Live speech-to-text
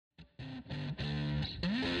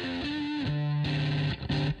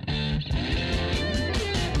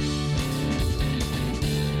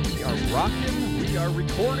rocking, we are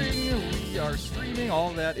recording, we are streaming,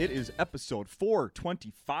 all that. It is episode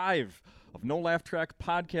 425 of No Laugh Track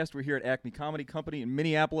Podcast. We're here at Acme Comedy Company in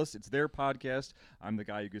Minneapolis. It's their podcast. I'm the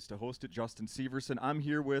guy who gets to host it, Justin Severson. I'm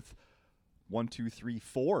here with 1, 2, 3,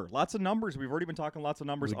 4. Lots of numbers. We've already been talking lots of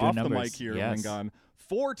numbers off the mic here. Yes. Lingon.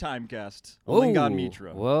 4-time guest, Lingon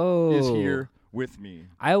Mitra, is here with me.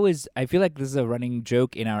 I feel like this is a running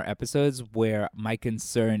joke in our episodes where my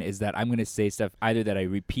concern is that I'm going to say stuff either that I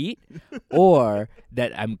repeat or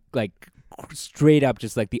that I'm like straight up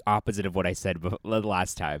just like the opposite of what I said the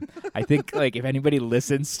last time. I think like if anybody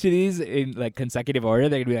listens to these in like consecutive order,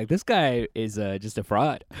 they're going to be like, this guy is just a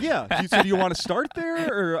fraud. Yeah. So do you want to start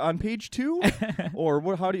there or on page 2? Or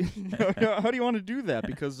what? How do you want to do that?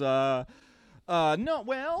 Because no,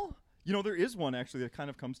 well, you know, there is one actually that kind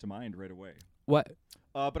of comes to mind right away. What?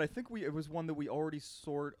 But I think it was one that we already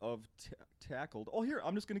sort of tackled. Oh, here,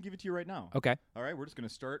 I'm just going to give it to you right now. Okay. All right, we're just going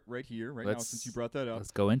to start right here, now, since you brought that up.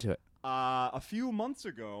 Let's go into it. A few months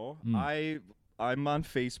ago, I'm on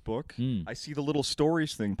Facebook. I see the little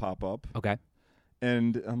stories thing pop up. Okay.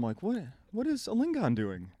 And I'm like, what is Lingon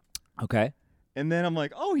doing? Okay. And then I'm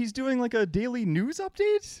like, oh, he's doing like a daily news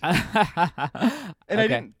update? And okay. I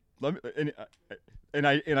didn't. And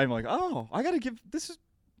I'm like, oh, I got to give this.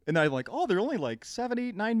 And I'm like, oh, they're only like 7,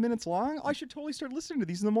 8, 9 minutes long. I should totally start listening to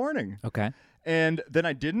these in the morning. Okay. And then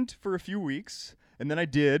I didn't for a few weeks. And then I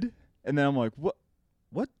did. And then I'm like, what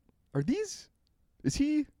are these? Is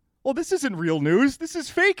he? Well, this isn't real news. This is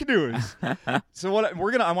fake news. So I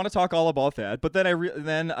want to talk all about that. But then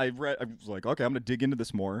I was like, okay, I'm going to dig into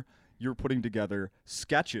this more. You're putting together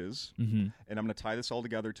sketches, and I'm going to tie this all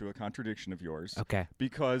together to a contradiction of yours. Okay.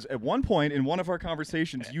 Because at one point in one of our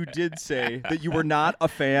conversations, you did say that you were not a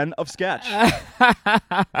fan of sketch.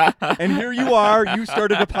 And here you are. You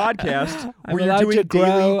started a podcast where you're doing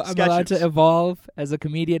daily sketches. I'm allowed to evolve as a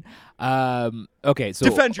comedian. Okay, so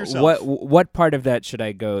defend yourself. What part of that should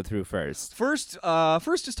I go through first? First,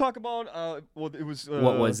 just talk about it was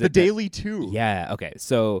what was the it Daily 2. Yeah. Okay.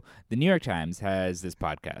 So the New York Times has this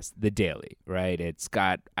podcast, The Daily, right? It's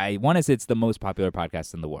got, I want to say it's the most popular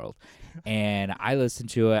podcast in the world, and I listened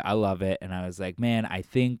to it. I love it, and I was like, man, I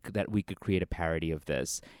think that we could create a parody of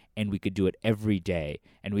this. And we could do it every day,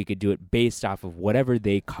 and we could do it based off of whatever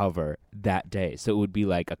they cover that day. So it would be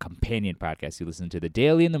like a companion podcast. You listen to The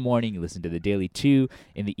Daily in the morning, you listen to The Daily 2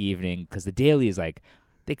 in the evening, because The Daily is like,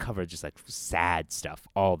 they cover just like sad stuff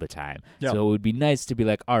all the time. Yep. So it would be nice to be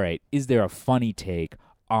like, all right, is there a funny take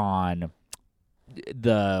on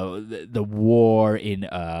the war in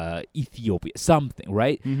Ethiopia, something,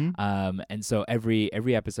 right? And so every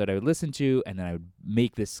episode I would listen to, and then I would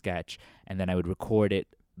make this sketch, and then I would record it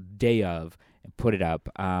day of and put it up,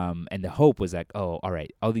 and the hope was like, oh, all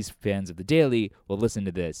right, all these fans of The Daily will listen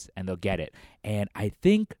to this and they'll get it. And I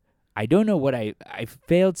don't know what I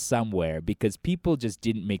failed somewhere, because people just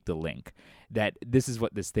didn't make the link that this is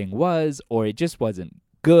what this thing was, or it just wasn't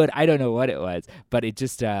good. I don't know what it was, but it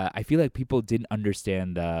just I feel like people didn't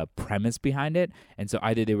understand the premise behind it, and so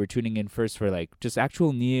either they were tuning in first for like just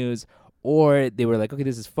actual news, or they were like, okay,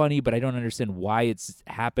 this is funny, but I don't understand why it's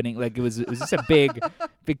happening. Like it was just a big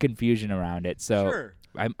confusion around it. So sure.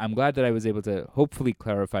 I'm glad that I was able to hopefully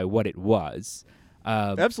clarify what it was.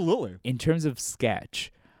 Absolutely. In terms of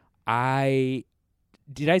sketch,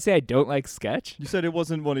 did I say I don't like sketch? You said it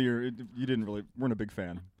wasn't one of your. You weren't a big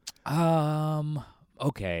fan.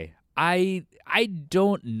 Okay. I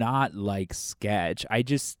don't not like sketch. I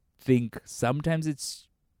just think sometimes it's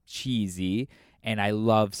cheesy. And I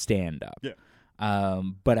love stand up. Yeah.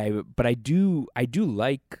 But I do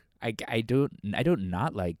like, I don't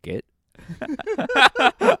not like it.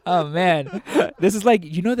 Oh man. This is like,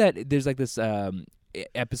 you know that there's like this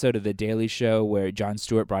episode of The Daily Show where Jon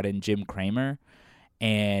Stewart brought in Jim Cramer,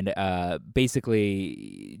 and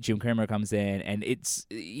basically Jim Cramer comes in, and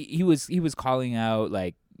he was calling out,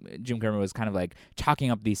 like, Jim Cramer was kind of like talking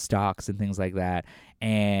up these stocks and things like that.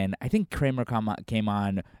 And I think Cramer came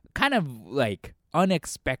on kind of like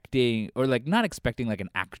unexpecting, or like not expecting like an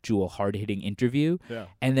actual hard-hitting interview. Yeah.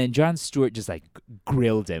 And then Jon Stewart just like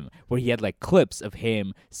grilled him, where he had like clips of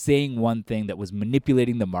him saying one thing that was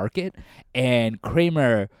manipulating the market, and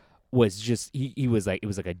Cramer was just he was like, it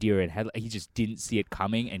was like a deer in headlights. He just didn't see it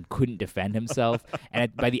coming and couldn't defend himself.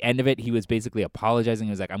 And by the end of it, he was basically apologizing. He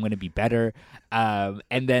was like, I'm going to be better. And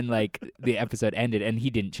then like the episode ended, and he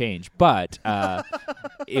didn't change. But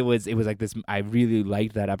it was like this. I really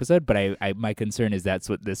liked that episode, but my concern is that's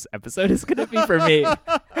what this episode is going to be for me.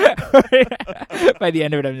 By the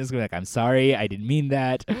end of it, I'm just going to be like, I'm sorry, I didn't mean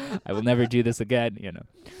that. I will never do this again.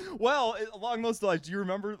 Well, along those lines, do you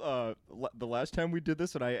remember the last time we did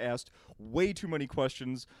this and I asked way too many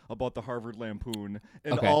questions about the Harvard Lampoon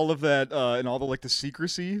and Okay. all of that and all the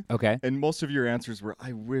secrecy? Okay. And most of your answers were,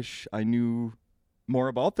 I wish I knew more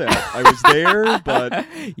about that. I was there, but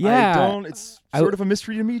Yeah. I don't. It's sort of a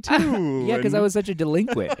mystery to me too. Yeah, because And- I was such a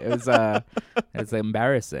delinquent. It was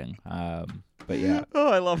embarrassing. But yeah. Oh,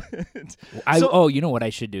 I love it. You know what I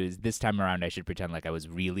should do is this time around I should pretend like I was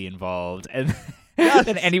really involved, and Yes.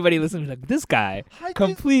 then anybody listening like this guy, I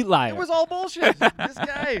complete liar. It was all bullshit.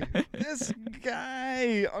 This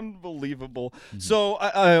guy, unbelievable. So,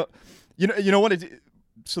 you know what?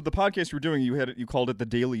 So the podcast you were doing, you called it the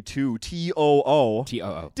Daily Two, TOO.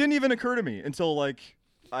 TOO. Didn't even occur to me until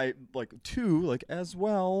as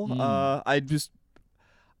well.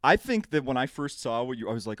 I think that when I first saw what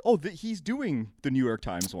I was like, oh, he's doing the New York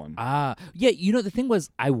Times one. Yeah, the thing was,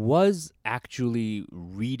 I was actually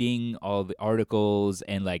reading all the articles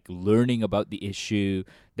and learning about the issue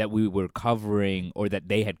that we were covering or that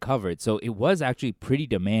they had covered. So it was actually pretty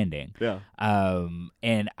demanding. Yeah.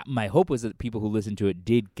 And my hope was that people who listened to it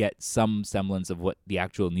did get some semblance of what the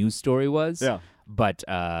actual news story was. Yeah. But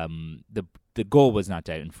the goal was not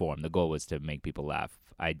to inform. The goal was to make people laugh.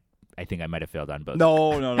 I think I might have failed on both.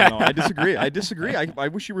 No. I disagree. I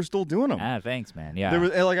wish you were still doing them. Thanks, man. Yeah. There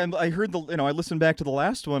was I heard I listened back to the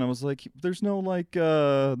last one. I was like, there's no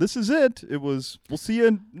this is it. It was we'll see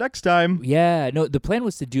you next time. Yeah. No, the plan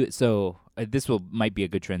was to do it. So this might be a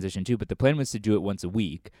good transition too. But the plan was to do it once a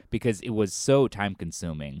week because it was so time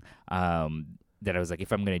consuming that I was like,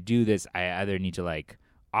 if I'm gonna do this, I either need to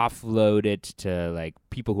offload it to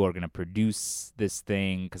people who are going to produce this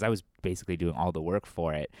thing because I was basically doing all the work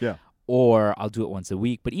for it. Yeah. Or I'll do it once a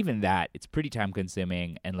week, but even that, it's pretty time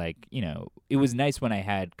consuming. And it was nice when I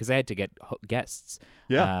had to get guests,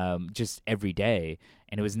 just every day.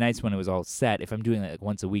 And it was nice when it was all set. If I'm doing it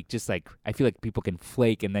once a week, just I feel like people can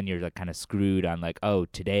flake, and then you're kind of screwed on oh,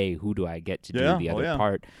 today who do I get to do the other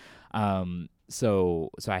part? So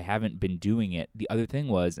I haven't been doing it. The other thing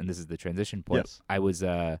was, and this is the transition point, Yes. I was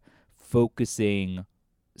focusing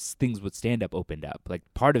things with stand-up opened up.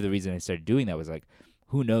 Part of the reason I started doing that was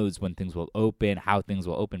who knows when things will open, how things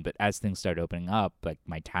will open. But as things started opening up,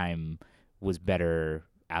 my time was better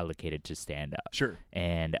allocated to stand-up. Sure.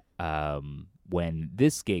 And when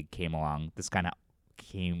this gig came along, this kind of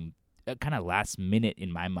came kind of last minute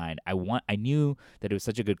in my mind. I knew that it was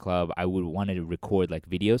such a good club. I would want to record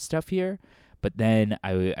video stuff here. But then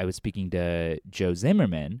I was speaking to Joe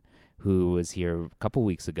Zimmerman, who was here a couple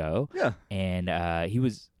weeks ago. Yeah. And he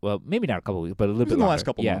was, well, maybe not a couple weeks, but a little bit in the longer. last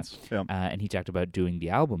couple months. Yeah. And he talked about doing the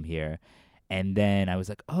album here. And then I was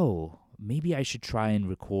like, oh, maybe I should try and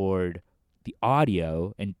record the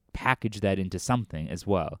audio and package that into something as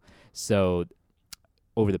well. So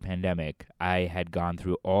over the pandemic, I had gone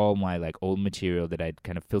through all my old material that I'd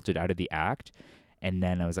kind of filtered out of the act. And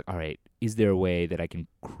then I was like, all right, is there a way that I can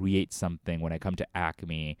create something when I come to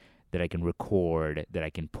Acme that I can record, that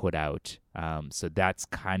I can put out? So that's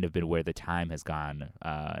kind of been where the time has gone,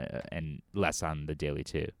 and less on the Daily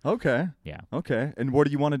too. Okay. Yeah. Okay. And what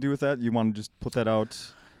do you want to do with that? You want to just put that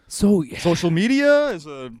out? So Social media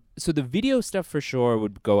So the video stuff for sure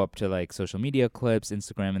would go up to social media clips,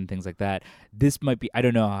 Instagram, and things like that. This might be, I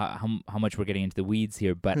don't know how much we're getting into the weeds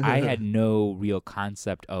here, but I had no real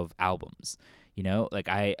concept of albums.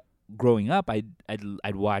 Growing up,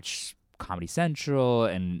 I'd watch Comedy Central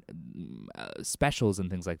and specials and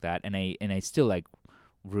things like that, and I still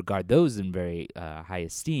regard those in very high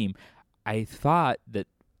esteem. I thought that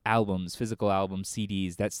albums, physical albums,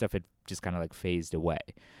 CDs, that stuff had just kind of phased away.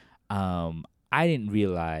 I didn't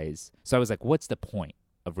realize, so I was like, what's the point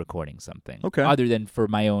of recording something? Okay. Other than for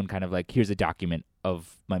my own kind of here's a document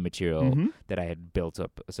of my material Mm-hmm. that I had built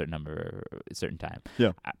up a certain time.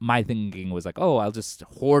 Yeah. My thinking was I'll just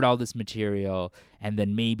hoard all this material, and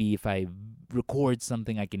then maybe if I record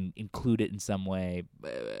something, I can include it in some way.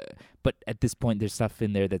 But at this point, there's stuff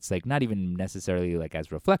in there that's not even necessarily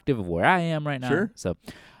as reflective of where I am right now. Sure. So,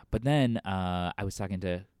 but then I was talking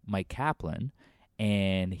to Mike Kaplan,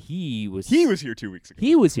 and he was here 2 weeks ago.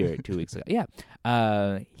 He was here 2 weeks ago.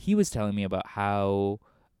 Yeah. He was telling me about how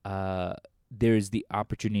there's the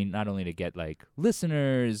opportunity not only to get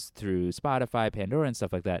listeners through Spotify, Pandora, and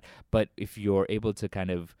stuff like that, but if you're able to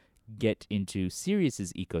kind of get into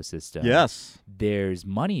Sirius's ecosystem, Yes. there's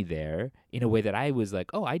money there in a way that I was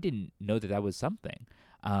oh, I didn't know that was something.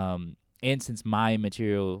 And since my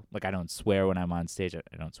material, I don't swear when I'm on stage,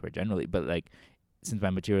 I don't swear generally, but since my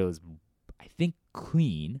material is, I think,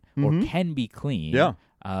 clean or Mhm. can be clean. Yeah.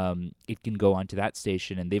 it can go onto that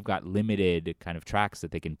station, and they've got limited kind of tracks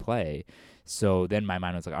that they can play. So then my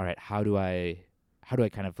mind was like, all right, how do I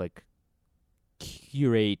kind of like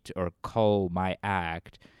curate or cull my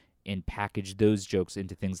act and package those jokes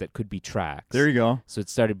into things that could be tracks? There you go. So it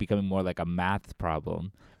started becoming more like a math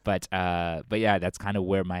problem. But yeah, that's kind of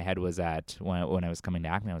where my head was at when I was coming to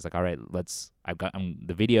Acme. I was like, all right, I've got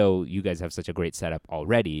the video. You guys have such a great setup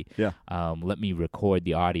already. Yeah. Let me record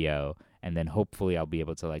the audio, and then hopefully I'll be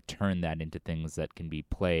able to like turn that into things that can be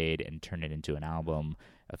played and turn it into an album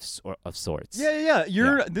of sorts. Yeah.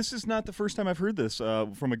 This is not the first time I've heard this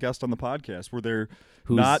from a guest on the podcast. Where they're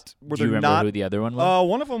do you remember who the other one was?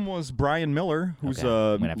 One of them was Brian Miller, who's okay.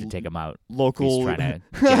 I'm gonna have to take him out. Local. He's trying to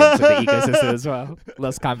get into the ecosystem as well.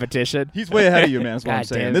 Less competition. He's way ahead of you, man. That's what I'm God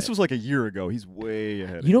saying. damn This it. was like a year ago. He's way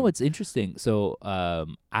ahead. You know what's interesting? So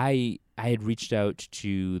I had reached out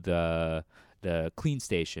to the clean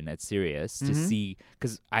station at Sirius to see,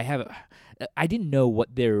 because I didn't know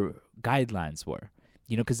what their guidelines were.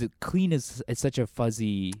 You know, because clean is such a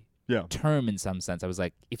fuzzy term in some sense. I was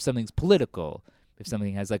like, if something's political, if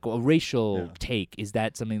something has like a racial take, is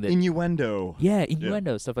that something that innuendo? Yeah,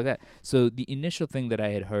 innuendo, stuff like that. So the initial thing that I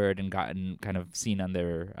had heard and gotten kind of seen on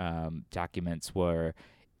their documents were,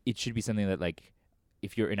 it should be something that like,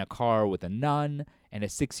 if you're in a car with a nun and a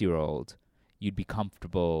 6-year-old, you'd be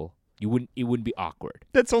comfortable. It wouldn't be awkward.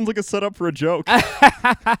 That sounds like a setup for a joke.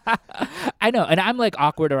 I know, and I'm like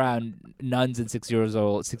awkward around nuns and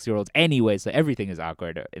 6-year-olds anyway, so everything is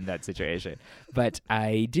awkward in that situation. But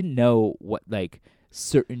I didn't know what like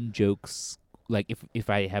certain jokes, like if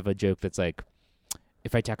I have a joke that's like,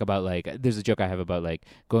 if I talk about like, there's a joke I have about like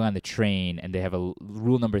going on the train, and they have a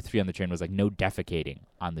rule number 3 on the train was like no defecating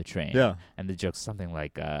on the train. Yeah. And the joke's something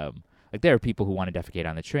like there are people who want to defecate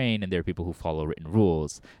on the train, and there are people who follow written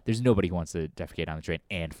rules. There's nobody who wants to defecate on the train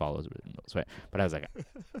and follows written rules, right? But I was like,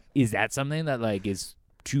 is that something that like is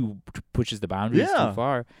pushes the boundaries too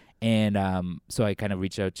far? And so I kind of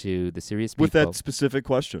reached out to the Sirius people with that specific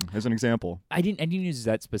question as an example. I didn't use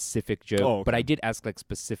that specific joke, okay. But I did ask like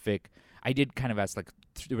specific. I did kind of ask like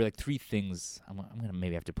there were like 3 things. I'm gonna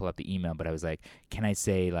maybe have to pull up the email, but I was like, can I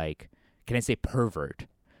say pervert,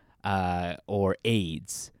 or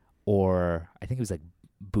AIDS? Or I think it was like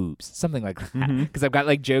boobs, something like that. Because I've got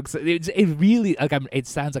like jokes. It really like it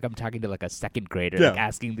sounds like I'm talking to like a second grader, like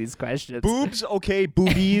asking these questions. Boobs, okay.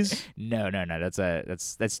 Boobies. No.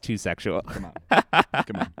 That's too sexual. Come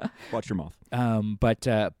on. Watch your mouth.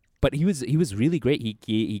 But he was really great.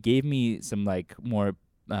 He gave me some like more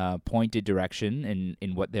pointed direction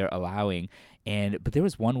in what they're allowing. But there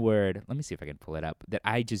was one word. Let me see if I can pull it up that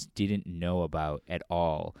I just didn't know about at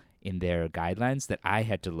all in their guidelines that I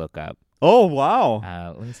had to look up. Oh, wow.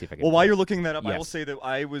 Let me see if I can. Well, while you're looking that up, yes. I will say that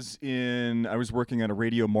I was working on a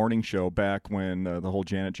radio morning show back when the whole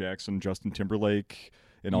Janet Jackson, Justin Timberlake,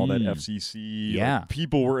 and all that FCC.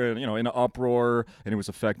 People were in an uproar, and it was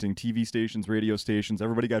affecting TV stations, radio stations.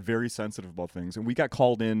 Everybody got very sensitive about things. And we got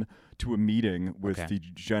called in to a meeting with the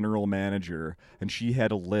general manager, and she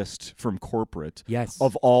had a list from corporate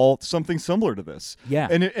of all something similar to this. Yeah.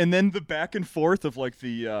 And then the back and forth of like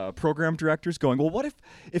the program directors going, well, what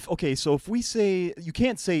if we say, you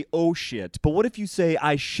can't say oh shit, but what if you say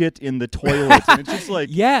I shit in the toilet? And it's just like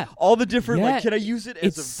all the different like, can I use it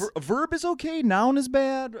as a verb is okay, noun is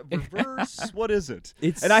bad, reverse, what is it?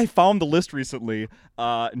 And I found the list recently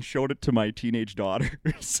and showed it to my teenage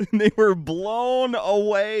daughters, and they were blown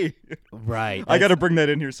away. Right. I got to bring that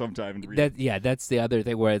in here sometime and read it. Yeah, that's the other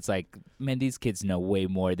thing where it's like, man, these kids know way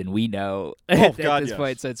more than we know at this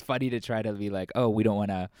point. So it's funny to try to be like, oh, we don't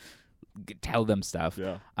want to tell them stuff.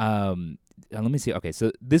 Yeah. Let me see. Okay,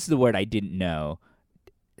 so this is the word I didn't know.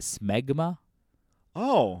 Smegma.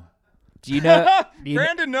 Oh. Do you know?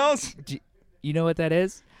 Brandon knows. You know what that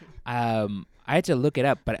is? I had to look it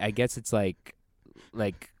up, but I guess it's like.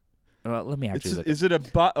 Well, let me actually look. Is it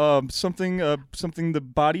something the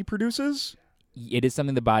body produces? It is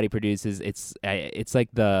something the body produces. It's like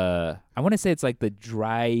I want to say it's like the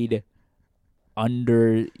dried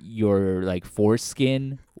under your like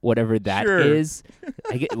foreskin, whatever that is.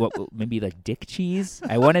 I get maybe like dick cheese.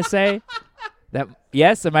 I want to say that.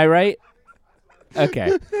 Yes, am I right?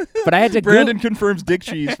 Okay, but I had to. Brandon confirms dick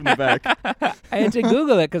cheese from the back. I had to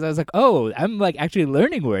Google it because I was like, oh, I'm like actually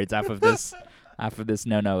learning words off of this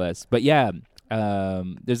no list. But yeah,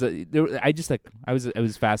 it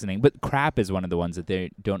was fascinating. But crap is one of the ones that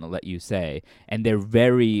they don't let you say, and they're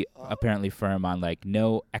very apparently firm on like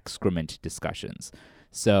no excrement discussions.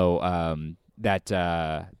 So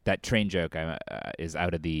that train joke is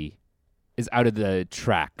out of the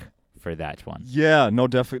track for that one. Yeah,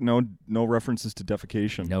 no references to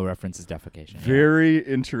defecation. No references defecation. Very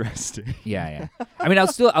interesting. Yeah. I mean,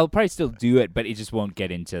 I'll probably still do it, but it just won't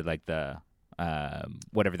get into like the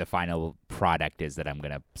whatever the final product is that I'm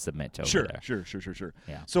gonna submit over there. Sure.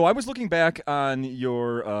 Yeah. So I was looking back on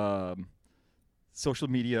your social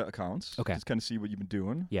media accounts. Okay. Just kind of see what you've been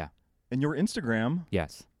doing. Yeah. And your Instagram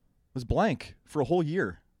Yes. was blank for a whole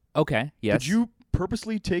year. Okay. Yes. Did you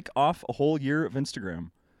purposely take off a whole year of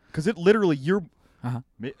Instagram? Because it literally, the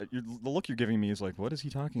look you're giving me is like, what is he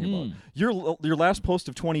talking about? Your last post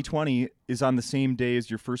of 2020 is on the same day as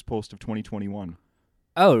your first post of 2021.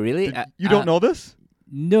 Oh, really? You don't know this?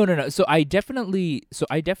 No. So I definitely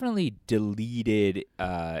deleted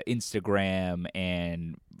Instagram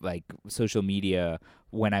and like social media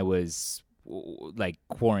when I was like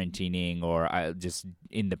quarantining or just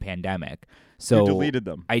in the pandemic. So you deleted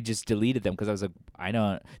them. I just deleted them because I was like, I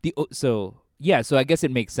don't. So I guess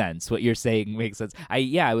it makes sense. What you're saying makes sense.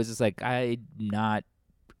 I was just like, I'm not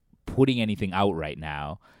putting anything out right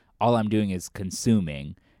now. All I'm doing is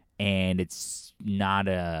consuming, and it's not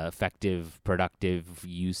a effective, productive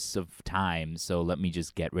use of time. So let me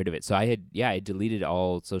just get rid of it. So I deleted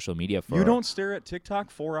all social media for. You don't stare at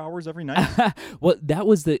TikTok 4 hours every night? Well, that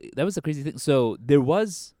was the crazy thing. So there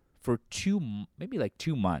was for 2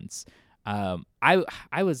 months.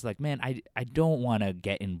 I was like, man, I don't want to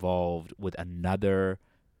get involved with another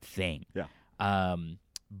thing. Yeah.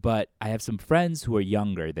 But I have some friends who are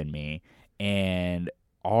younger than me and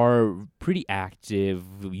are pretty active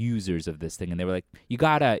users of this thing, and they were like, you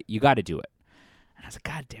gotta do it. And I was like,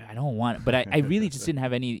 God damn, I don't want it. But I really just didn't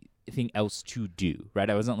have anything else to do,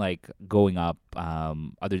 right? I wasn't like going up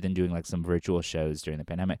other than doing like some virtual shows during the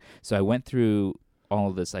pandemic. So I went through all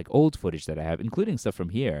of this like old footage that I have, including stuff from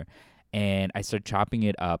here, and I started chopping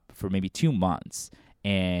it up for maybe 2 months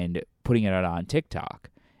and putting it out on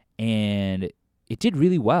TikTok, and it did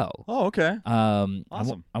really well. Oh, okay.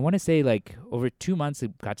 Awesome. I want to say like over 2 months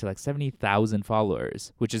it got to like 70,000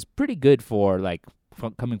 followers, which is pretty good for like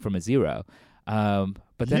coming from a zero.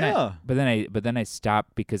 But then I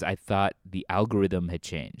stopped because I thought the algorithm had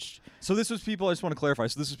changed. So this was people. I just want to clarify.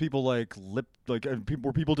 So this was people were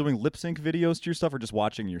people doing lip sync videos to your stuff, or just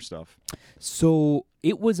watching your stuff? So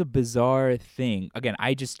it was a bizarre thing. Again,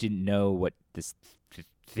 I just didn't know what this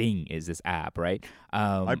thing is, this app, right?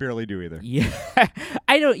 I barely do either. Yeah,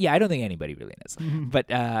 I don't think anybody really knows. But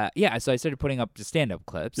so I started putting up the stand-up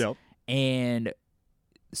clips, and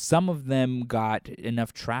some of them got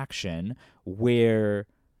enough traction where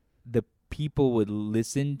the people would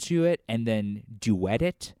listen to it and then duet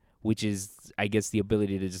it, which is, I guess, the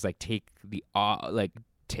ability to just like take the audio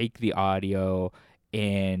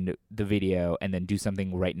and the video and then do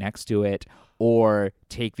something right next to it, or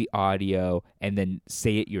take the audio and then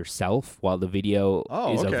say it yourself while the video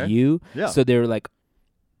is of you. Yeah. So they're like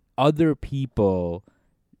other people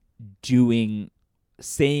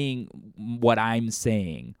saying what I'm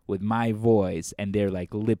saying with my voice, and they're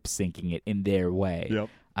like lip syncing it in their way. Yep.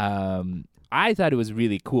 I thought it was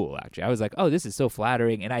really cool, actually. I was like, oh, this is so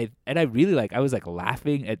flattering, and I really I was like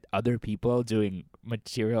laughing at other people doing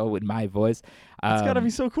material with my voice. It's gotta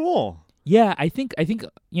be so cool. Yeah, I think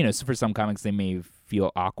so for some comics they may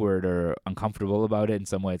feel awkward or uncomfortable about it in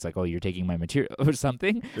some way. It's like, oh, you're taking my material or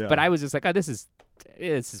something. Yeah. But I was just like, oh, this is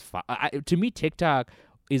fun. To me, TikTok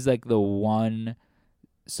is like the one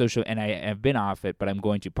social, and I have been off it, but I'm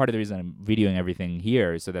going to. Part of the reason I'm videoing everything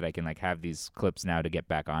here is so that I can like have these clips now to get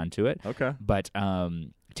back onto it. Okay. But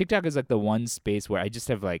TikTok is like the one space where I just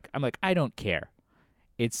have I'm like, I don't care.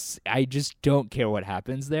 I just don't care what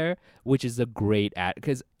happens there, which is a great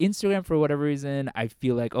because Instagram, for whatever reason, I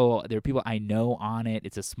feel like, oh, there are people I know on it.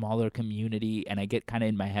 It's a smaller community, and I get kind of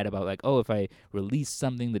in my head about like, oh, if I release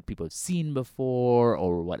something that people have seen before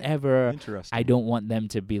or whatever, interesting, I don't want them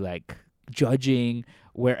to be like judging.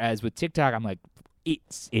 Whereas with TikTok, I'm like,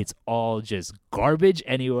 it's all just garbage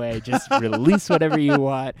anyway. Just release whatever you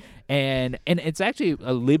want, and it's actually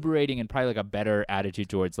a liberating and probably like a better attitude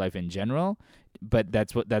towards life in general. But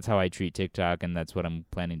that's how I treat TikTok, and that's what I'm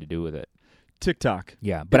planning to do with it. TikTok.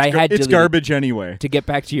 Yeah, but it's garbage anyway. To get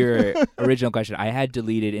back to your original question, I had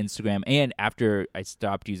deleted Instagram, and after I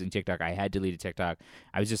stopped using TikTok, I had deleted TikTok.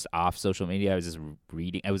 I was just off social media. I was just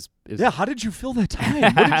reading. How did you fill that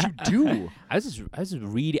time? What did you do? I was just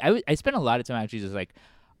reading. I spent a lot of time actually just like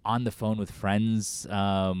on the phone with friends.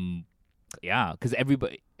 Because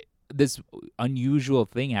this unusual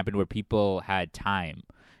thing happened where people had time.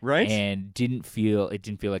 Right. And it didn't feel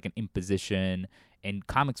like an imposition. in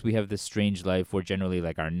comics we have this strange life where generally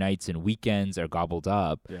like our nights and weekends are gobbled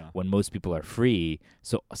up Yeah. when most people are free.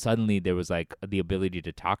 So suddenly there was like the ability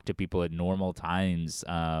to talk to people at normal times,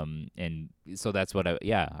 and so that's what I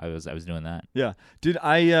was doing that. Yeah.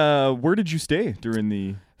 Where did you stay during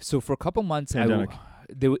the So for a couple months, pandemic?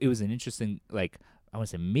 it was an interesting, like, I want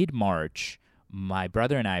to say mid-March, my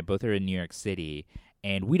brother and I both are in New York City,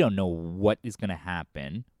 and we don't know what is going to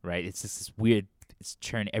happen, right? It's just this weird, it's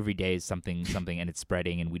churn every day is something, and it's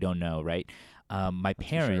spreading, and we don't know, right? My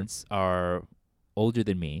parents are older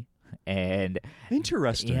than me, and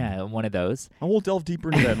Interesting. yeah, one of those. I will delve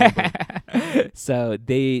deeper into that in a little bit. So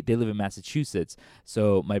they live in Massachusetts.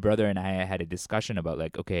 So my brother and I had a discussion about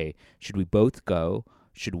like, okay, should we both go?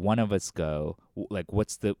 Should one of us go? Like,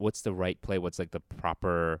 what's the right play? What's like the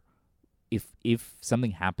proper? If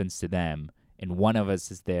something happens to them and one of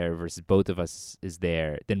us is there versus both of us is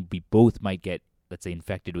there, then we both might get, let's say,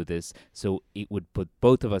 infected with this. So it would put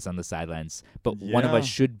both of us on the sidelines, but one of us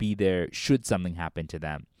Yeah. should be there should something happen to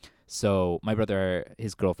them. So my brother,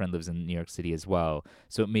 his girlfriend lives in New York City as well.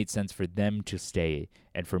 So it made sense for them to stay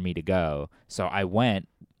and for me to go. So I went,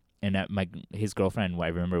 and his girlfriend, I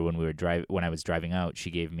remember when I was driving out, she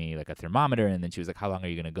gave me like a thermometer, and then she was like, "How long are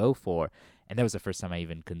you gonna go for?" And that was the first time I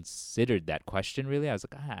even considered that question. Really, I was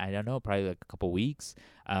like, I don't know, probably like a couple weeks.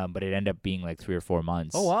 But it ended up being like 3 or 4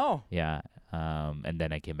 months. Oh, wow. Yeah. And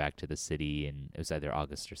then I came back to the city, and it was either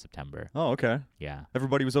August or September. Oh, okay. Yeah.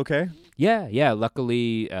 Everybody was okay? Yeah.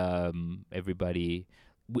 Luckily, everybody,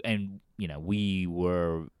 and we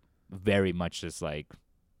were very much just like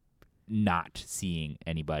not seeing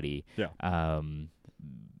anybody. Yeah.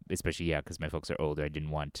 Especially because my folks are older. I didn't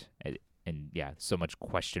want, and so much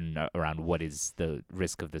question around what is the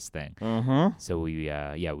risk of this thing. Uh-huh. So we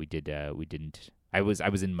didn't. I was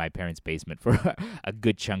in my parents' basement for a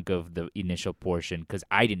good chunk of the initial portion because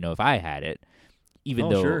I didn't know if I had it. Even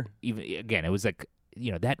though, sure. it was like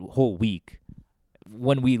that whole week.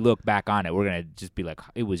 When we look back on it, we're gonna just be like,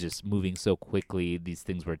 it was just moving so quickly. These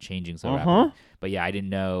things were changing so rapidly. But I didn't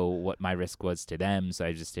know what my risk was to them, so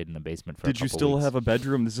I just stayed in the basement for. Did you still have a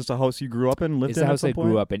bedroom? Is this a house you grew up in? Lived It's in a house at some I point?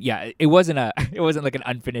 grew up in. Yeah, it wasn't like an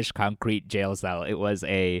unfinished concrete jail cell. It was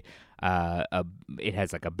it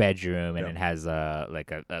has like a bedroom and Yeah. it has a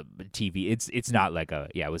TV. It's not like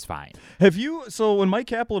it was fine. Have you? So when Mike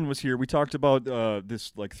Kaplan was here, we talked about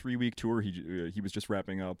this like 3-week tour. He was just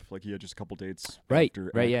wrapping up. Like he had just a couple dates. Right.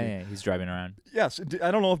 after. Yeah. He's driving around. Yes. I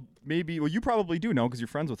don't know if maybe. Well, you probably do know because you're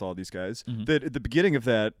friends with all these guys. Mhm. That at the beginning of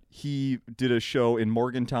that, he did a show in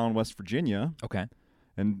Morgantown, West Virginia. Okay.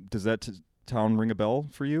 And does that town ring a bell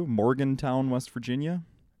for you? Morgantown, West Virginia.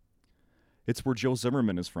 It's where Joe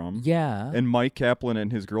Zimmerman is from. Yeah. And Mike Kaplan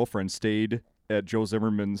and his girlfriend stayed at Joe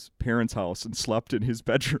Zimmerman's parents' house and slept in his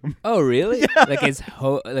bedroom. Oh, really? Like his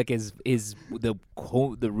the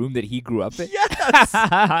room that he grew up in? Yes.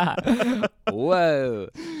 Whoa.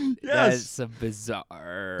 Yes. That's a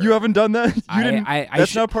bizarre. You haven't done that? You didn't?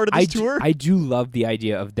 That's not part of this tour? I do love the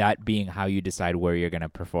idea of that being how you decide where you're going to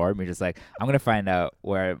perform. You're just like, I'm going to find out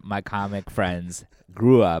where my comic friends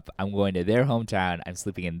grew up. I'm going to their hometown. I'm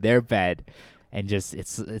sleeping in their bed. And just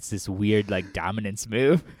it's this weird like dominance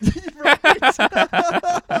move.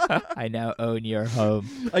 I now own your home.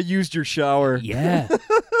 I used your shower. Yeah.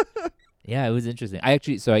 Yeah, it was interesting. I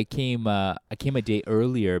came a day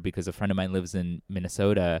earlier because a friend of mine lives in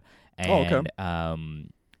Minnesota and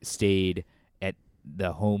stayed at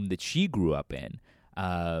the home that she grew up in.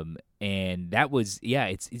 And that was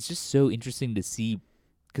it's just so interesting to see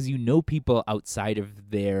because people outside of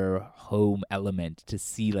their home element to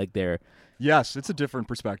see like their Yes, it's a different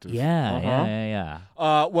perspective. yeah.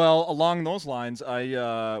 Well, along those lines,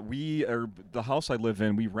 the house I live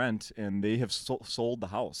in, we rent, and they have sold the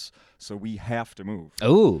house, so we have to move.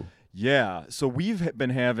 Oh, Yeah, so we've been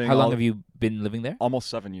having. how long have you been living there? Almost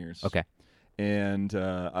 7 years. Okay, And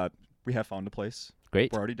we have found a place.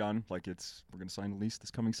 great. We're already done. Like we're gonna sign a lease this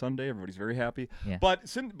coming Sunday. Everybody's very happy. Yeah. But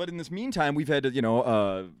in this meantime, we've had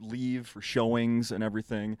to leave for showings and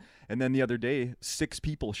everything. And then the other day, 6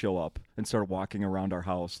 people show up and start walking around our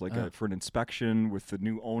house for an inspection with the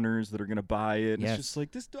new owners that are gonna buy it. And Yes. It's just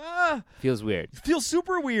like this. Feels weird. It feels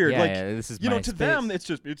super weird. Yeah, this is my to them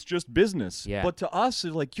space. it's just business. Yeah. But to us,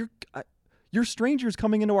 it's like you're strangers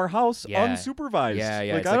coming into our house Yeah. unsupervised. Yeah. Like,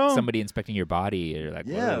 It's I like don't. somebody inspecting your body. Or like,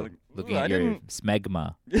 Yeah, whoa, like, looking I at your didn't-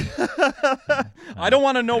 smegma. I don't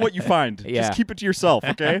want to know what you find. Yeah. Just keep it to yourself,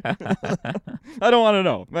 okay? I don't want to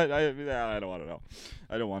know. I don't want to know.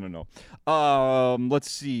 I don't want to know.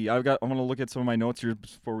 Let's see. I'm going to look at some of my notes here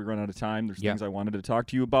before we run out of time. There's Yeah. things I wanted to talk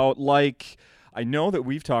to you about, like I know that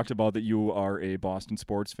we've talked about that you are a Boston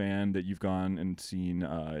sports fan, that you've gone and seen,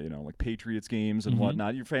 like Patriots games and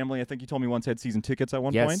whatnot. Your family, I think you told me once, had season tickets at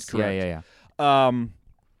one point. Yes. Correct. Yeah.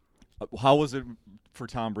 How was it for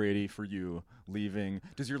Tom Brady for you leaving?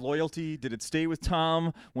 Did it stay with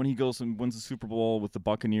Tom when he goes and wins the Super Bowl with the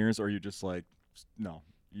Buccaneers, or are you just like, no,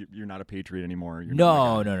 you're not a Patriot anymore?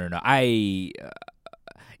 No.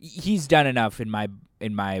 He's done enough in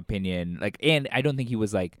my opinion. Like, and I don't think he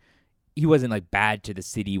wasn't like bad to the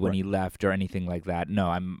city when he left or anything like that. No,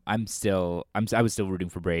 I was still rooting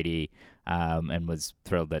for Brady, and was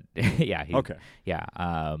thrilled that Okay.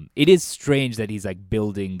 It is strange that he's like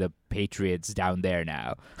building the Patriots down there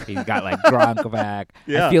now. He's got like Gronk back.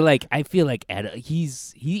 Yeah. I feel like he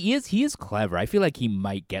is clever. I feel like he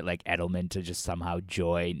might get like Edelman to just somehow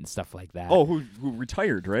join and stuff like that. Oh, who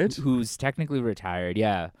retired, right? Who's technically retired,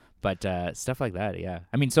 yeah. But stuff like that, yeah.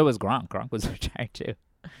 I mean, so was Gronk. Gronk was retired too.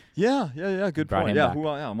 Yeah. Good Brought point. him Yeah, back.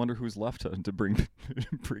 I wonder who's left to bring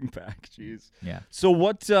bring back. Jeez. Yeah. So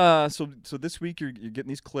what? So this week you're getting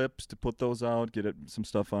these clips to put those out. Get some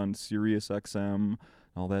stuff on Sirius XM,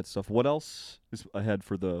 all that stuff. What else is ahead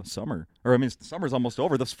for the summer? Or I mean, the summer's almost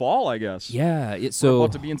over. This fall, I guess. Yeah. We're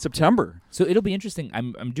about to be in September. So it'll be interesting.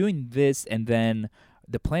 I'm doing this, and then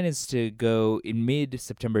the plan is to go in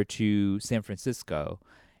mid-September to San Francisco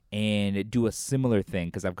and do a similar thing,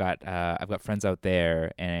 because I've got friends out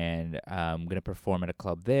there, and I'm gonna perform at a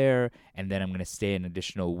club there, and then I'm gonna stay an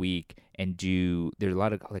additional week and there's a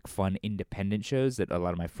lot of like fun independent shows that a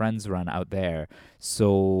lot of my friends run out there.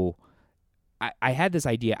 So I had this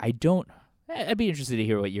idea. I'd be interested to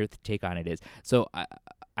hear what your take on it is. So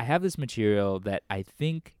I have this material that I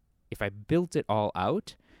think if I built it all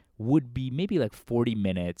out would be maybe like 40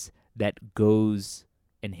 minutes that goes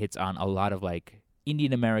and hits on a lot of like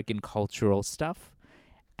Indian American cultural stuff.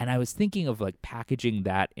 And I was thinking of like packaging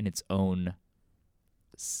that in its own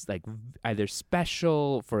like either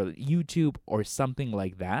special for YouTube or something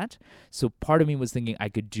like that. So part of me was thinking I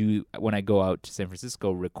could do, when I go out to San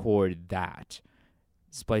Francisco, record that,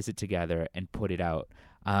 splice it together and put it out.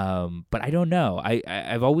 But I don't know.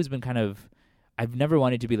 I've always been I've never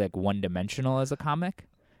wanted to be like one-dimensional as a comic.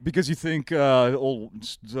 Because you think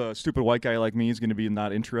stupid white guy like me is going to be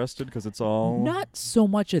not interested because it's all... Not so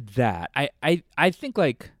much of that. I think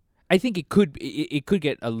it could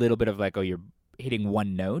get a little bit of like, oh, you're hitting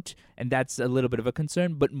one note, and that's a little bit of a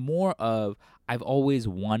concern, but more of I've always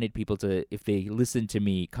wanted people to, if they listen to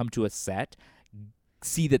me, come to a set,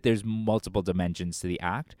 see that there's multiple dimensions to the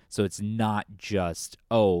act. So it's not just,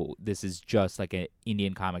 oh, this is just like an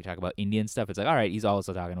Indian comic talk about Indian stuff. It's like, all right, he's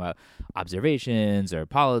also talking about observations or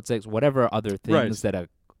politics, whatever other things that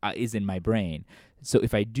is in my brain. So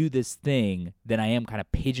if I do this thing, then I am kind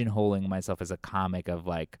of pigeonholing myself as a comic of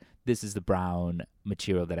like, this is the Brown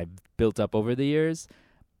material that I've built up over the years.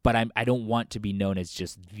 But I don't want to be known as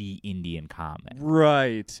just the Indian comic.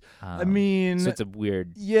 Right. I mean... So it's a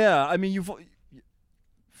weird... Yeah, I mean,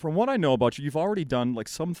 from what I know about you, you've already done like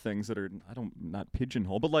some things that are not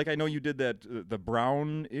pigeonhole, but like I know you did that the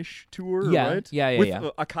Brown-ish tour, right? Yeah. With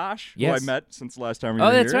Akash, who I met since the last time we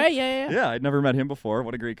were here. Oh, that's right. Yeah. Yeah, I'd never met him before.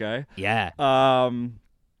 What a great guy. Yeah. I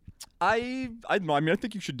mean, I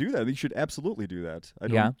think you should do that. I think you should absolutely do that. I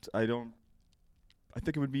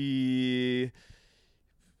think it would be.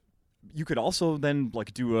 You could also then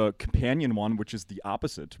like do a companion one, which is the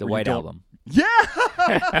opposite. The White Album. Yeah.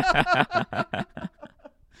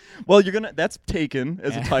 Well, that's taken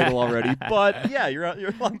as a title already, but yeah, you're on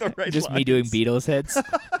the right. Just lines. Me doing Beatles hits.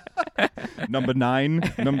 Number nine.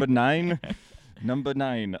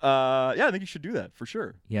 Yeah, I think you should do that for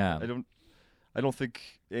sure. Yeah. I don't think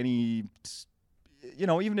any.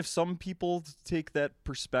 Even if some people take that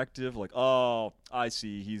perspective, like, oh, I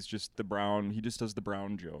see, he's just the Brown. He just does the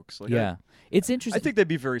Brown jokes. Like, yeah, it's interesting. I think that'd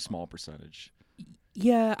be a very small percentage.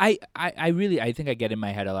 Yeah, I think I get in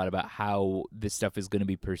my head a lot about how this stuff is going to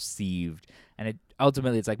be perceived, and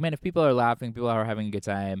ultimately it's like, man, if people are laughing, people are having a good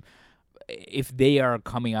time, if they are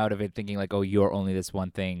coming out of it thinking like, oh, you're only this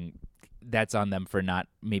one thing, that's on them for not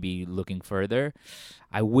maybe looking further.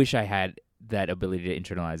 I wish I had that ability to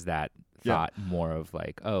internalize that thought more of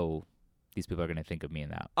like, oh, these people are going to think of me in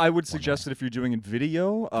that. I would suggest that if you're doing a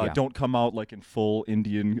video, don't come out like in full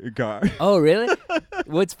Indian garb. Oh, really?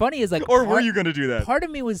 What's funny is like... Or were you going to do that? Part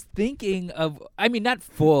of me was thinking of... I mean, not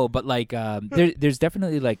full, but like there's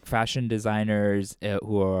definitely like fashion designers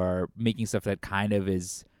who are making stuff that kind of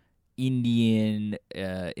is Indian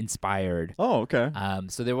inspired. Oh, okay.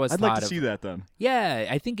 So there was I'd like to see that then. Yeah,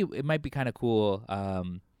 I think it might be kind of cool.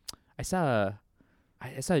 I saw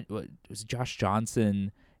it was Josh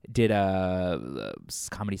Johnson did a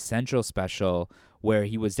Comedy Central special where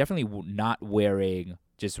he was definitely not wearing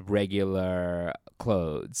just regular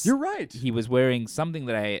clothes. You're right. He was wearing something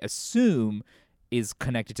that I assume is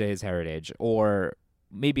connected to his heritage, or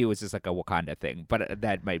maybe it was just like a Wakanda thing, but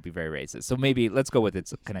that might be very racist. So maybe let's go with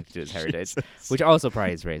it's connected to his heritage, which also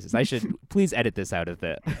probably is racist. I should please edit this out of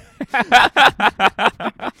the.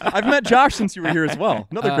 I've met Josh since you were here as well.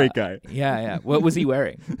 Another great guy. Yeah. What was he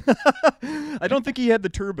wearing? I don't think he had the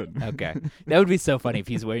turban. Okay. That would be so funny if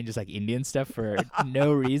he's wearing just like Indian stuff for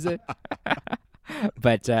no reason.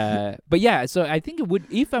 But yeah, so I think it would,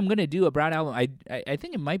 if I'm gonna do a Brown album, I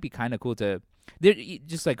think it might be kind of cool to there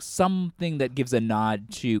just like something that gives a nod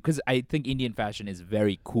to, because I think Indian fashion is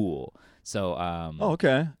very cool. So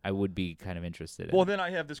okay. I would be kind of interested. Well, then I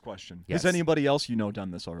have this question: Yes. Has anybody else you know done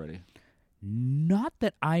this already? Not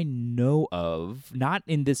that I know of, not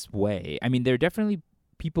in this way. I mean, there are definitely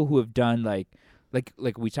people who have done like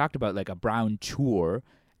we talked about, like a Brown tour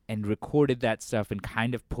and recorded that stuff and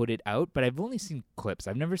kind of put it out, but I've only seen clips.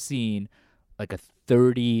 I've never seen like a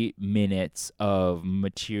 30 minutes of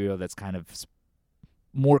material that's kind of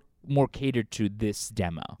more catered to this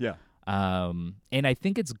demo. Yeah. And I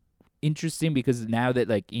think it's interesting because now that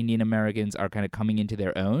like Indian Americans are kind of coming into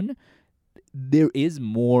their own, there is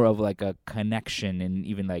more of like a connection, and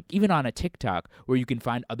even on a TikTok where you can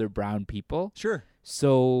find other brown people. Sure.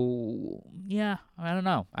 So yeah, I don't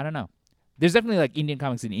know. There's definitely like Indian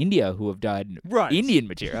comics in India who have done Indian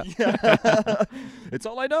material. Yeah. It's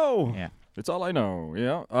all I know. Yeah. It's all I know.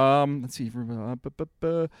 Yeah. Let's see. How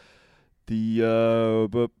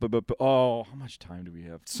much time do we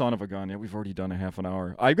have? Son of a gun. Yeah, we've already done a half an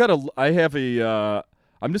hour. I'm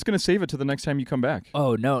just going to save it to the next time you come back.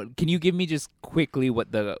 Oh no! Can you give me just quickly what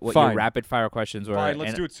your rapid fire questions were? Fine,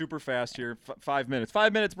 let's do it super fast here. 5 minutes.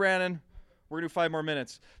 5 minutes, Brandon. We're going to do 5 more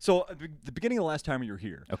minutes. So the beginning of the last time you were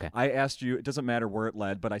here, okay, I asked you, it doesn't matter where it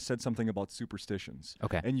led, but I said something about superstitions.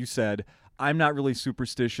 Okay. And you said, I'm not really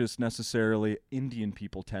superstitious necessarily. Indian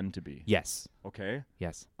people tend to be. Yes. Okay?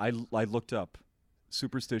 Yes. I looked up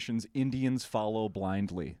superstitions Indians follow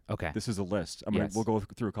blindly. Okay. This is a list. We'll go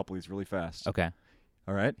through a couple of these really fast. Okay.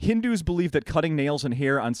 All right. Hindus believe that cutting nails and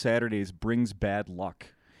hair on Saturdays brings bad luck.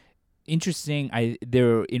 Interesting.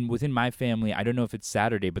 Within my family, I don't know if it's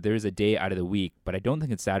Saturday, but there is a day out of the week, but I don't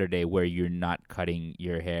think it's Saturday where you're not cutting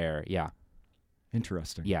your hair. Yeah.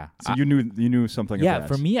 Interesting. Yeah. So you knew something of that. Yeah,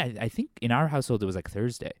 for me, I think in our household it was like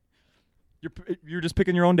Thursday. You're just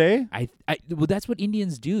picking your own day? Well, that's what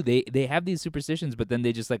Indians do. They have these superstitions, but then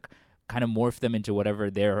they just like kind of morph them into whatever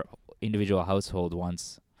their individual household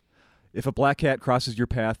wants. If a black cat crosses your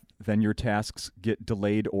path, then your tasks get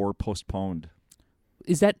delayed or postponed.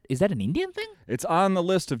 Is that an Indian thing? It's on the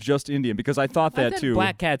list of just Indian because I thought that too.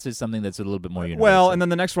 Black cats is something that's a little bit more universal. Well, and then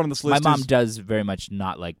the next one on this list my mom does very much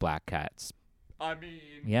not like black cats. I mean,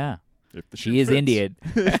 yeah. If the shoe she is fits. Indian.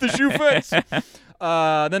 If the shoe fits.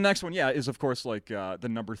 The next one, is of course like the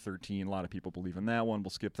number 13. A lot of people believe in that one. We'll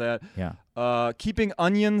skip that. Yeah. Keeping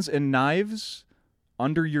onions and knives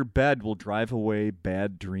under your bed will drive away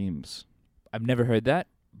bad dreams. I've never heard that,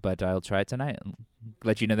 but I'll try it tonight and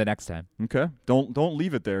let you know the next time. Okay. Don't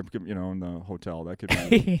leave it there, in the hotel. That could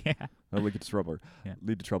be that'll lead to trouble. Yeah.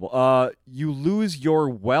 Lead to trouble. You lose your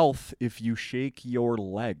wealth if you shake your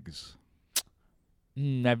legs.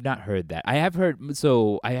 I've not heard that. I have heard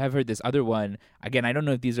this other one. Again, I don't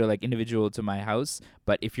know if these are like individual to my house,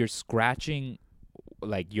 but if you're scratching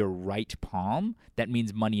like your right palm, that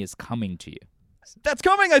means money is coming to you. That's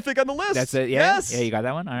coming, I think, on the list. That's it. Yeah? Yes. Yeah, you got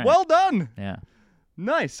that one? All right. Well done. Yeah.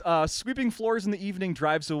 Nice. Sweeping floors in the evening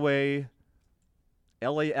drives away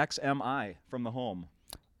LAXMI from the home.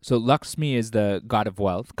 So Lakshmi is the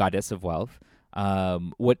goddess of wealth.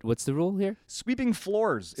 What's the rule here? Sweeping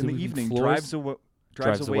floors in the evening drives away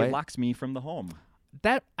Lakshmi from the home.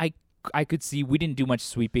 That I could see. We didn't do much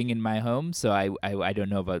sweeping in my home, so I don't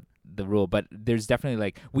know about the rule, but there's definitely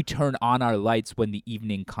like we turn on our lights when the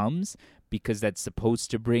evening comes because that's supposed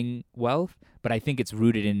to bring wealth, but I think it's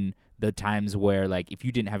rooted in the times where like if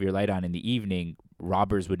you didn't have your light on in the evening,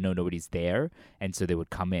 robbers would know nobody's there, and so they would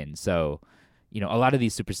come in. So, a lot of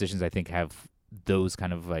these superstitions I think have those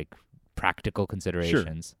kind of like practical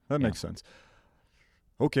considerations. Sure. That makes sense.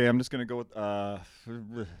 Okay, I'm just going to go with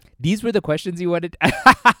These were the questions you wanted.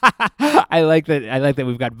 I like that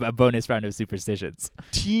we've got a bonus round of superstitions.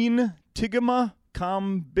 Teen Tigama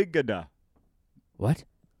Kambigada. What?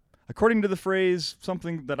 According to the phrase,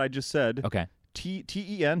 something that I just said. Okay. Teen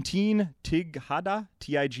Tighada,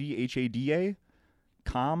 Tighada,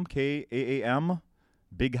 Kam, Kaam,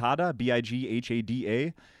 Bighada,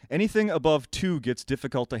 Bighada. Anything above 2 gets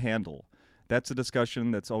difficult to handle. That's a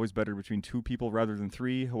discussion that's always better between two people rather than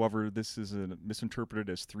three. However, this is misinterpreted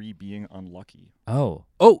as three being unlucky. Oh,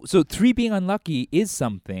 so 3 being unlucky is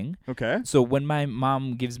something. Okay. So when my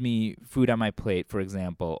mom gives me food on my plate, for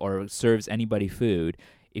example, or serves anybody food,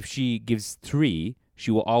 if she gives 3,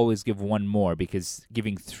 she will always give 1 more because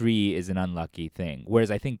giving 3 is an unlucky thing.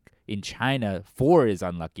 Whereas I think in China, 4 is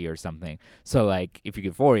unlucky or something. So like if you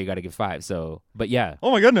give 4, you got to give 5. So, but yeah.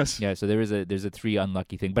 Oh my goodness. Yeah, so there's a 3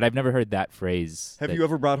 unlucky thing, but I've never heard that phrase. Have you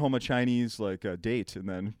ever brought home a Chinese like date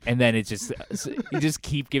and then it's just you just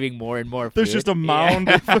keep giving more and more food? there's just a mound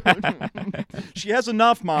of food. She has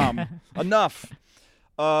enough, Mom. Enough.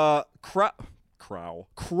 Crow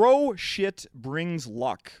shit brings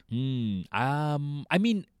luck. I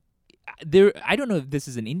mean, I don't know if this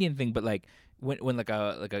is an Indian thing, but like when like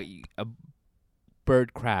a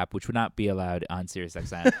bird crap, which would not be allowed on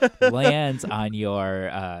SiriusXM, lands on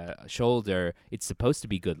your shoulder, it's supposed to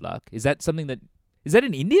be good luck. Is that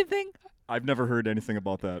an Indian thing? I've never heard anything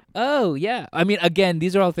about that. Oh yeah. I mean, again,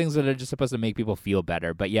 these are all things that are just supposed to make people feel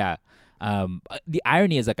better. But yeah. The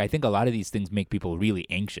irony is, like, I think a lot of these things make people really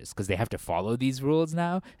anxious because they have to follow these rules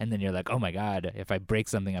now, and then you're like, oh my god, if I break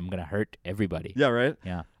something, I'm gonna hurt everybody. Yeah, right.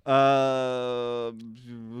 Yeah.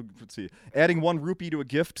 Let's see. Adding 1 rupee to a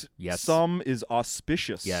gift sum is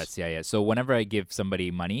auspicious. Yes, yeah. So whenever I give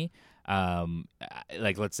somebody money,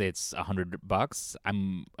 like let's say it's $100,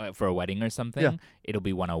 I'm for a wedding or something, it'll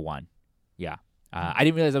be 101. Yeah. I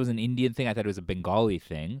didn't realize that was an Indian thing. I thought it was a Bengali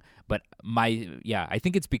thing. But I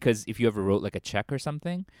think it's because if you ever wrote like a check or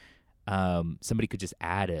something, somebody could just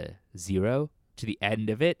add a 0 to the end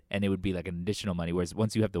of it, and it would be like an additional money. Whereas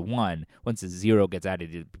once you have the 1, once a 0 gets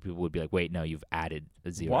added, people would be like, wait, no, you've added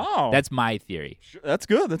a 0. Wow. That's my theory. That's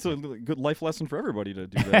good. That's a good life lesson for everybody to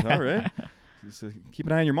do that. All right. Just, keep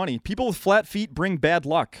an eye on your money. People with flat feet bring bad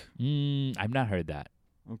luck. I've not heard that.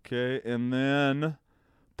 Okay, and then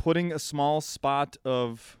putting a small spot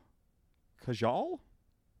of kajal?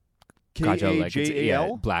 Kajal, like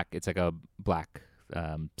Kajal? black. It's like a black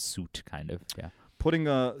suit, kind of. Yeah. Putting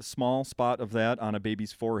a small spot of that on a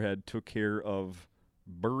baby's forehead took care of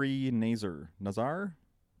Buri Nazar?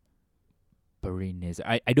 Buri Nazar.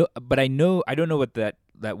 I don't know what that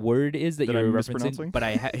word is that you're referencing. But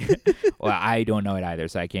well, I don't know it either,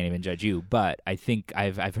 so I can't even judge you. But I think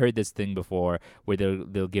I've heard this thing before where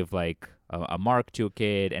they'll give like a mark to a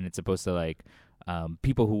kid, and it's supposed to like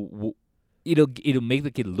people who it'll make the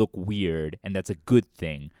kid look weird, and that's a good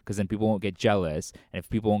thing because then people won't get jealous, and if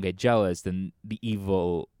people won't get jealous, then the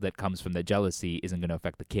evil that comes from the jealousy isn't going to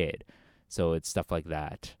affect the kid. So it's stuff like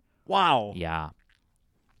that. Wow. Yeah.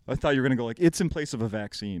 I thought you were going to go like, it's in place of a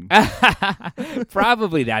vaccine.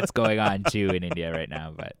 Probably that's going on too in India right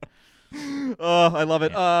now, but I love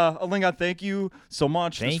it. Alinga, thank you so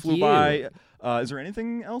much. Thank this flew you. by. Is there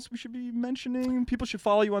anything else we should be mentioning? People should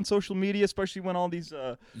follow you on social media, especially when all these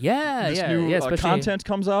new content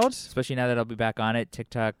comes out. Especially now that I'll be back on it.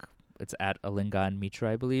 TikTok, it's at Alingan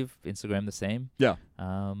Mitra, I believe. Instagram, the same. Yeah.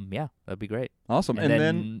 Yeah, that'd be great. Awesome. And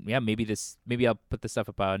then maybe I'll put this stuff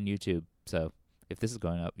up on YouTube. So if this is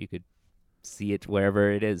going up, you could see it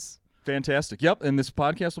wherever it is. Fantastic. Yep. And this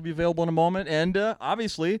podcast will be available in a moment. And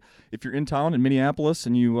obviously, if you're in town in Minneapolis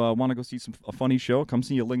and you want to go see a funny show, come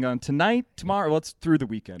see Alingan tonight, tomorrow. Well, it's through the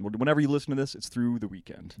weekend. Whenever you listen to this, it's through the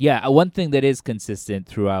weekend. Yeah. One thing that is consistent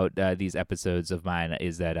throughout these episodes of mine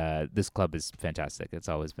is that this club is fantastic. It's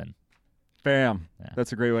always been. Bam. Yeah.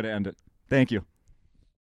 That's a great way to end it. Thank you.